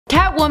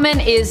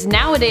Catwoman is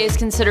nowadays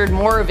considered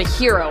more of a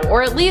hero,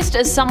 or at least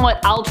a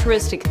somewhat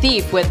altruistic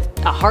thief with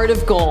a heart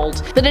of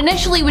gold. But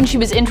initially when she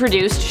was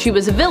introduced, she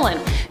was a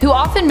villain, who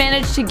often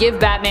managed to give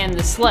Batman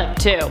the slip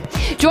too.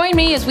 Join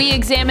me as we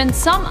examine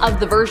some of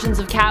the versions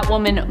of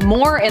Catwoman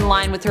more in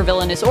line with her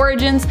villainous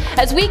origins,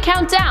 as we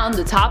count down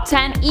the top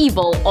 10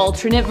 evil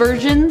alternate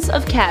versions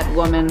of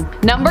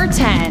Catwoman. Number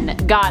 10.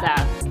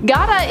 Gata.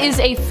 Gata is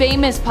a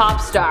famous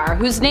pop star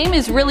whose name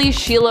is really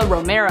Sheila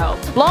Romero.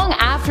 Long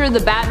after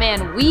the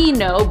Batman we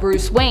know,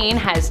 Bruce Wayne,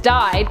 has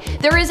died,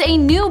 there is a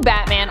new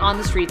Batman on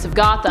the streets of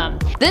Gotham.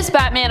 This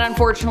Batman,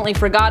 unfortunately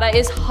for Gata,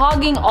 is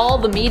hogging all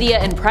the media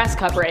and press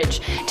coverage.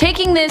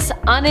 Taking this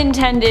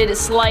unintended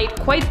slight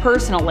quite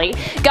personally,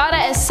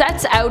 Gata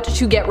sets out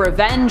to get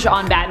revenge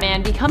on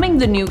Batman, becoming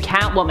the new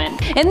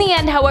Catwoman. In the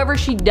end, however,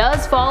 she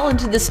does fall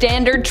into the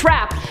standard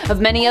trap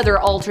of many other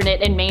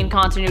alternate and main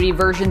continuity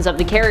versions of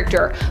the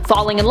character,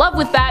 falling in love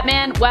with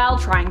Batman while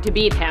trying to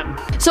beat him.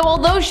 So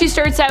although she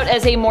starts out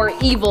as a more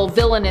evil,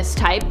 villainous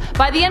type,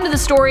 by the end of the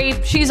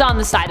story, she's on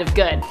the side of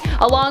good,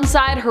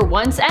 alongside her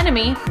once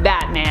enemy,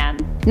 Batman.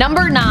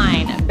 Number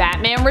 9.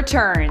 Batman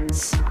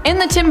Returns. In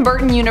the Tim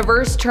Burton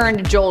universe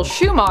turned Joel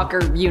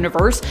Schumacher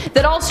universe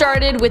that all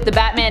started with the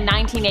Batman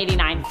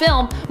 1989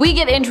 film, we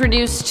get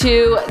introduced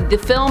to the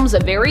film's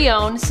very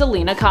own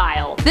Selina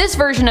Kyle. This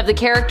version of the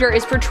character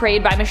is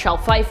portrayed by Michelle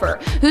Pfeiffer,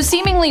 who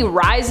seemingly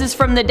rises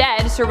from the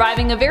dead,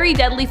 surviving a very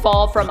deadly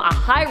fall from a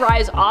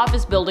high-rise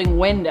office building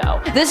window.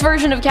 This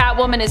version of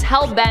Catwoman is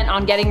hell-bent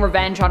on getting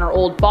revenge on her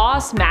old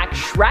boss, Max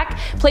Schreck,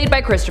 played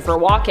by Christopher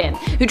Walken,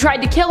 who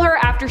tried to kill her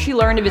after she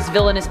learned of his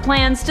villainous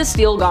plans to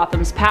steal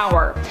Gotham's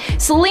power.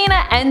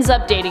 Selina ends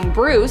up dating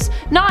Bruce,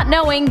 not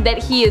knowing that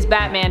he is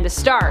Batman to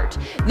start.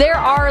 There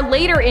are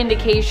later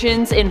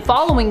indications in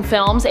following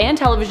films and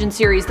television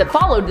series that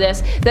followed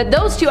this that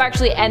those two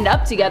actually end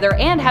up together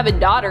and have a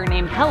daughter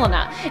named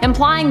Helena,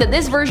 implying that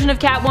this version of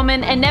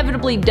Catwoman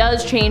inevitably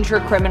does change her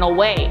criminal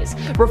ways,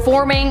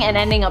 reforming and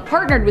ending up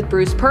partnered with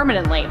Bruce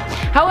permanently.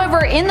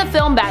 However, in the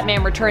film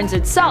Batman Returns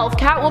itself,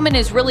 Catwoman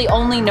is really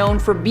only known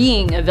for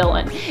being a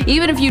villain,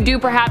 even if you do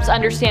perhaps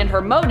understand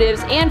her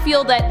motives and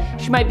feel that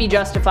she might be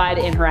justified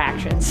in her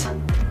actions.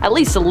 At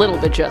least a little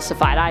bit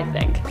justified, I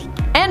think.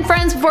 And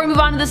friends, before we move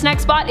on to this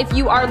next spot, if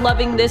you are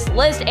loving this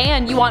list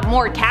and you want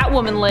more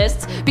Catwoman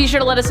lists, be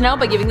sure to let us know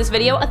by giving this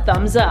video a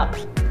thumbs up.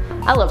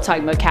 I love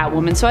talking about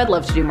Catwoman, so I'd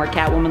love to do more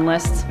Catwoman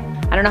lists.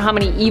 I don't know how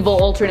many evil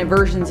alternate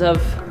versions of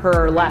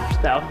her are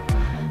left though.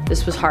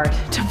 This was hard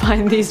to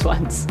find these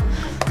ones.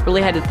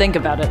 Really had to think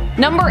about it.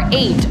 Number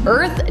 8.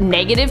 Earth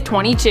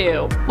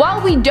 -22. While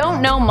we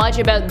don't know much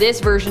about this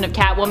version of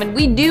Catwoman,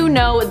 we do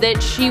know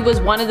that she was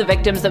one of the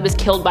victims that was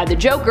killed by the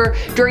Joker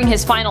during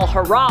his final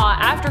hurrah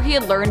after he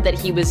had learned that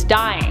he was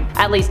dying.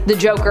 At least the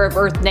Joker of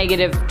Earth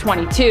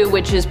 -22,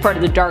 which is part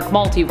of the Dark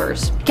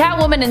Multiverse.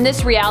 Catwoman in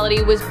this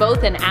reality was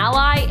both an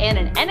ally and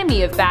an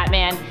enemy of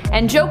Batman,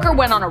 and Joker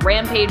went on a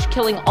rampage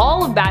killing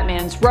all of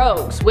Batman's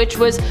rogues, which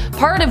was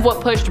part of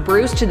what pushed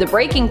Bruce to the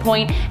breaking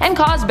point and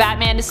caused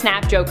Batman to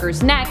snap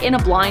Joker's neck in a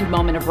blind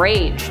moment of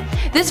rage.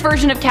 This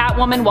version of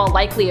Catwoman, while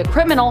likely a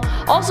criminal,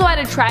 also had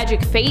a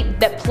tragic fate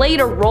that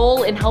played a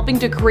role in helping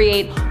to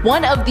create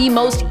one of the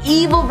most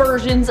evil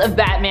versions of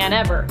Batman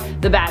ever,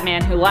 the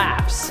Batman Who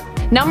Laughs.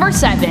 Number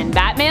 7.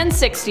 Batman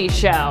 '60s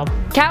Show.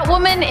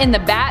 Catwoman in the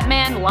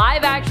Batman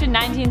live-action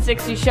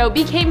 1960s show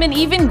became an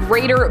even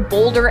greater,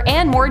 bolder,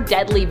 and more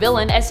deadly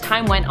villain as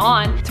time went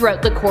on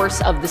throughout the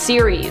course of the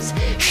series.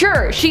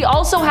 Sure, she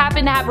also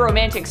happened to have a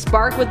romantic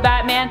spark with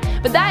Batman,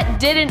 but that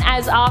didn't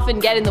as often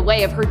get in the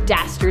way of her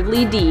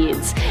dastardly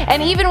deeds.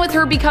 And even with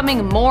her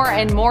becoming more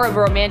and more of a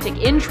romantic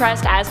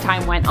interest as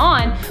time went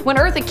on, when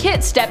Eartha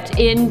Kitt stepped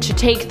in to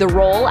take the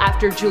role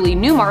after Julie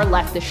Newmar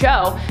left the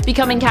show,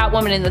 becoming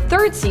Catwoman in the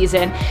 3rd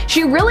season,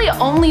 she really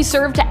only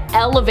served to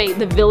elevate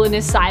the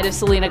villainous side of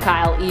Selina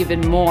Kyle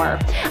even more.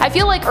 I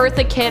feel like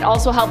Eartha Kitt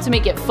also helped to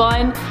make it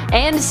fun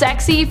and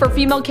sexy for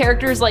female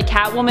characters like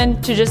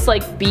Catwoman to just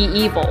like be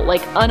evil,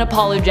 like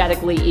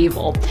unapologetically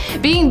evil.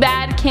 Being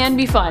bad can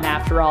be fun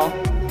after all.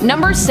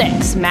 Number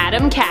 6.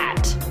 Madam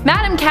Cat.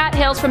 Madam Cat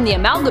hails from the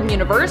Amalgam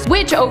universe,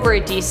 which over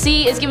at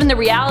DC is given the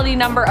reality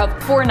number of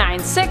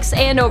 496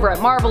 and over at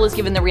Marvel is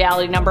given the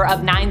reality number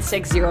of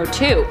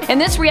 9602. In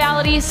this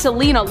reality,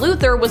 Selena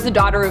Luthor was the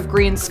daughter of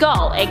Green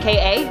Skull,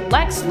 aka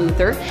Lex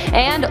Luthor,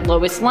 and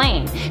Lois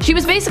Lane. She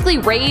was basically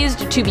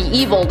raised to be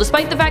evil,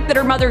 despite the fact that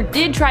her mother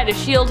did try to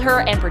shield her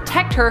and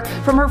protect her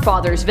from her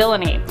father's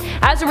villainy.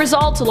 As a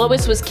result,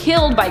 Lois was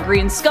killed by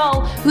Green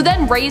Skull, who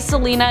then raised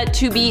Selena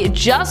to be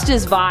just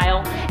as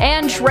vile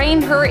and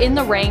trained her in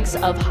the ranks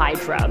of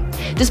Hydra.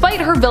 Despite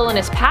her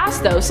villainous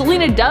past though,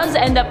 Selena does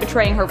end up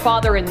betraying her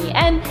father in the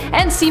end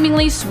and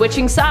seemingly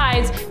switching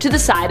sides to the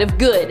side of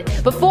good,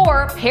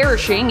 before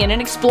perishing in an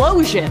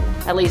explosion.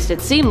 At least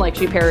it seemed like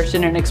she perished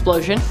in an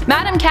explosion.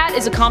 Madam Cat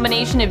is a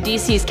combination of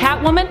DC's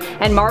Catwoman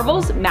and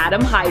Marvel's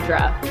Madam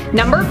Hydra.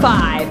 Number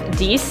 5.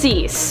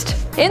 DCeased.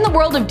 In the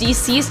world of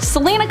DCeased,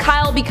 Raina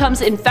Creel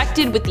becomes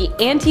infected with the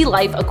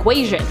anti-life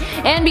equation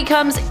and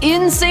becomes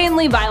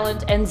insanely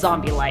violent and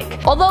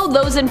zombie-like. Although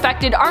those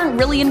infected aren't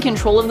really in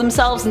control of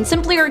themselves and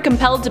simply are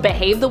compelled to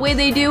behave the way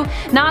they do,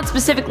 not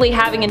specifically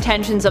having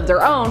intentions of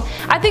their own,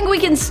 I think we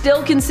can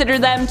still consider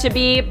them to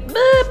be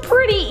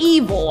pretty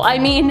evil. I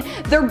mean,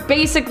 they're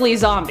basically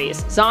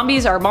zombies.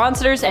 Zombies are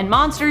monsters, and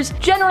monsters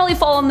generally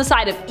fall on the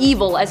side of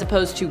evil as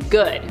opposed to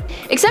good.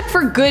 Except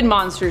for good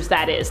monsters,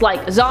 that is,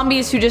 like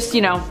zombies who just,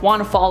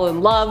 want to fall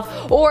in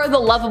love, or the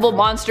lovable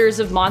monsters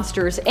of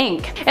Monsters,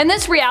 Inc. In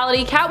this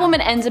reality, Catwoman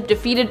ends up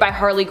defeated by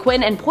Harley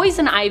Quinn and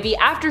Poison Ivy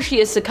after she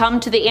has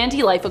succumbed to the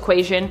anti-life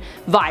equation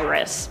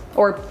virus.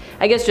 Or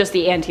I guess just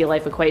the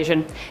anti-life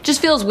equation. Just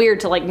feels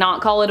weird to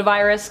not call it a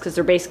virus because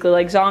they're basically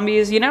like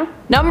zombies,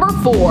 Number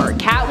 4.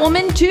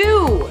 Catwoman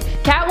 2.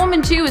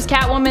 Catwoman 2 is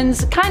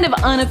Catwoman's kind of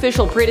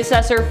unofficial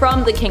predecessor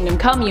from the Kingdom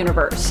Come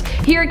universe.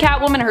 Here,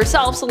 Catwoman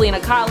herself,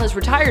 Raina Creel, has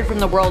retired from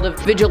the world of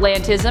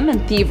vigilantism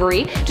and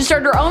thievery to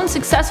start her own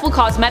successful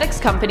cosmetics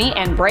company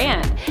and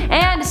brand.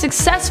 And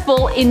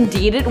successful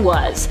indeed it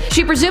was.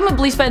 She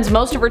presumably spends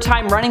most of her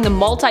time running the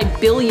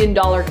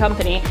multi-billion-dollar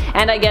company,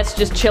 and I guess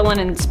just chilling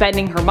and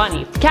spending her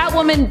money.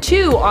 Catwoman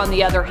 2, on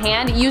the other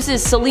hand,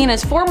 uses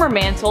Selina's former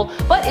mantle,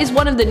 but is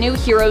one of the new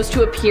heroes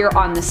to appear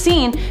on the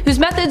scene, whose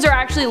methods are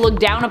actually looked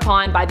down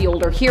upon by the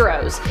older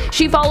heroes.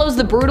 She follows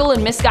the brutal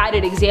and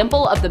misguided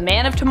example of the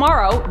Man of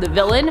Tomorrow, the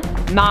villain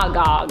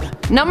Magog.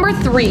 Number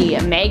 3.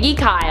 Maggie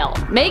Kyle.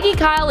 Maggie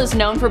Kyle is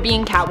known for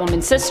being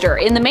Catwoman's sister.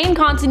 In the main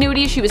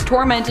continuity, she was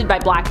tormented by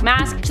Black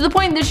Mask to the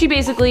point that she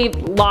basically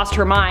lost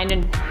her mind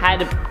and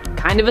had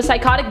kind of a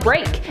psychotic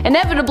break.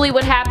 Inevitably,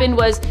 what happened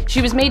was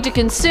she was made to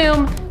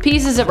consume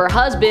pieces of her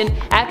husband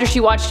after she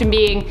watched him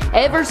being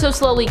ever so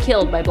slowly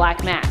killed by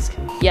Black Mask.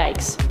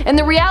 Yikes. In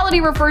the reality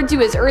referred to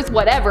as Earth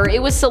Whatever,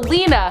 it was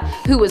Selina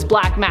who was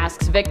Black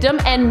Mask's victim,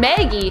 and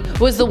Maggie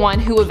was the one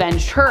who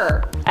avenged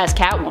her as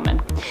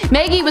Catwoman.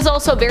 Maggie was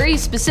also very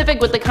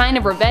specific with the kind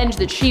of revenge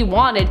that she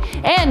wanted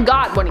and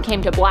got when it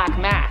came to Black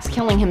Mask,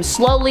 killing him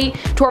slowly,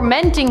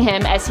 tormenting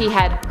him as he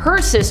had her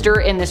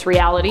sister in this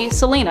reality,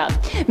 Selina.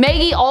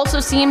 Maggie also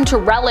seemed to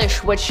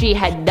relish what she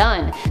had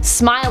done,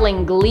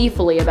 smiling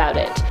gleefully about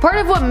it. Part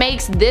of what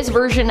makes this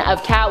version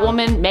of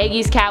Catwoman,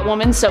 Maggie's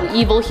Catwoman, so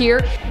evil here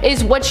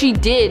is what she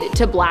did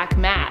to Black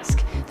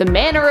Mask. The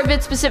manner of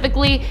it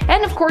specifically,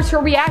 and of course her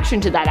reaction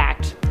to that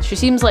act. She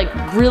seems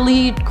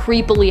really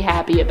creepily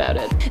happy about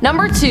it.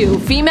 Number 2.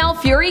 Female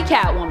Fury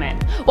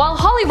Catwoman. While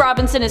Holly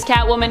Robinson as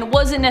Catwoman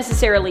wasn't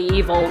necessarily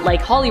evil,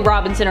 Holly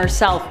Robinson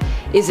herself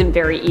isn't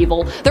very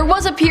evil, there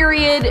was a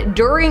period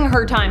during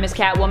her time as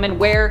Catwoman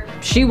where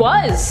she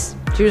was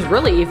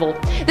really evil.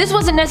 This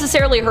wasn't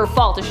necessarily her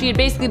fault, as she had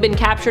basically been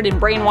captured and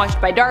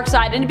brainwashed by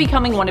Darkseid into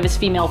becoming one of his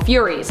female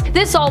Furies.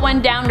 This all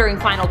went down during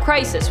Final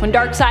Crisis, when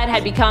Darkseid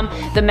had become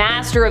the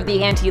master of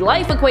the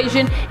anti-life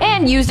equation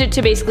and used it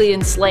to basically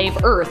enslave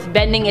Earth,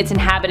 bending its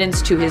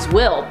inhabitants to his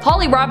will,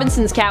 Holly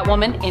Robinson's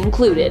Catwoman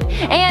included.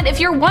 And if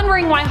you're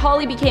wondering why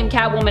Holly became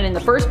Catwoman in the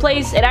first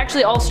place, it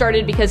actually all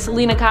started because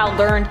Raina Creel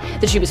learned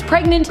that she was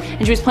pregnant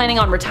and she was planning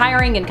on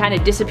retiring and kind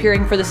of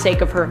disappearing for the sake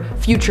of her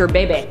future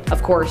baby.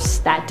 Of course,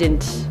 that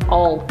didn't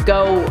all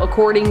go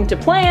according to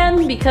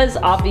plan because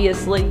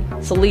obviously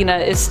Selina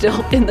is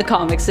still in the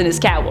comics and is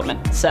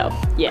Catwoman, so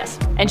yes.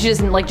 And she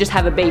doesn't just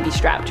have a baby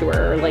strapped to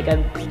her or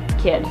a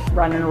kid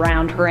running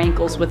around her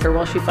ankles with her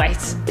while she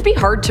fights. It'd be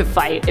hard to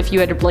fight if you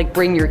had to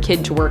bring your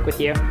kid to work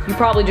with you. You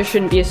probably just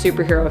shouldn't be a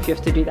superhero if you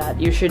have to do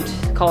that. You should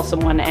call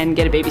someone and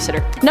get a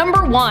babysitter.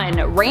 Number 1.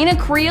 Raina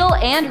Creel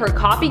and her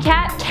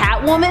copycat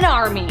Catwoman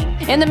army.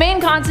 In the main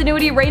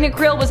continuity, Raina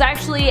Creel was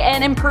actually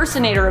an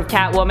impersonator of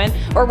Catwoman,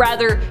 or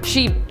rather,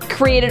 she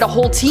created a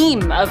whole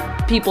team of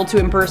people to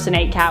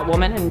impersonate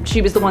Catwoman, and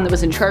she was the one that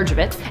was in charge of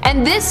it.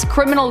 And this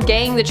criminal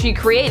gang that she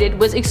created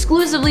was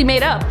exclusively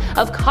made up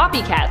of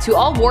copycats who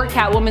all wore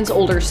Catwoman's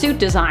older suit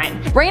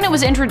design. Raina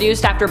was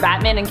introduced after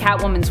Batman and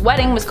Catwoman's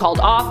wedding was called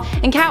off,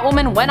 and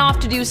Catwoman went off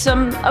to do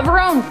some of her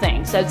own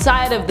things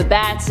outside of the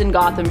Bats and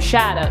Gotham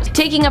shadows,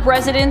 taking up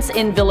residence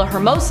in Villa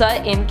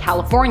Hermosa in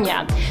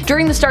California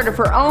during the start of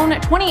her own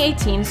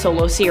 2018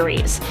 solo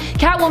series.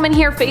 Catwoman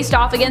here faced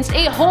off against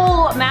a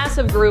whole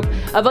massive group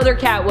of other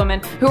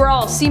Catwomen who are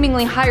all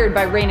seemingly hired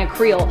by Raina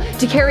Creel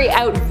to carry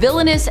out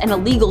villainous and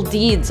illegal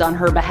deeds on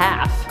her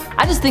behalf.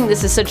 I just think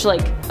this is such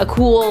a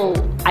cool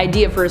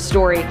idea for a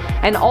story,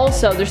 and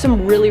also there's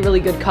some really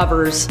good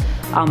covers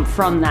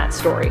from that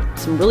story.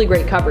 Some really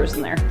great covers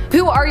in there.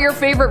 Who are your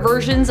favorite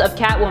versions of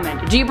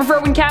Catwoman? Do you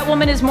prefer when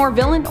Catwoman is more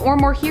villain or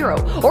more hero?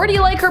 Or do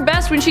you like her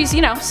best when she's,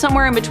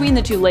 somewhere in between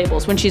the two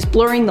labels, when she's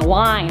blurring the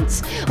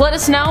lines? Let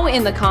us know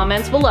in the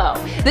comments below.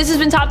 This has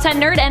been Top 10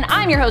 Nerd, and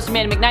I'm your host,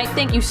 Amanda McKnight.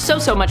 Thank you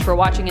so much for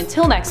watching.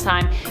 Until next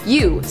time,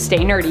 you stay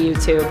nerdy,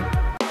 YouTube.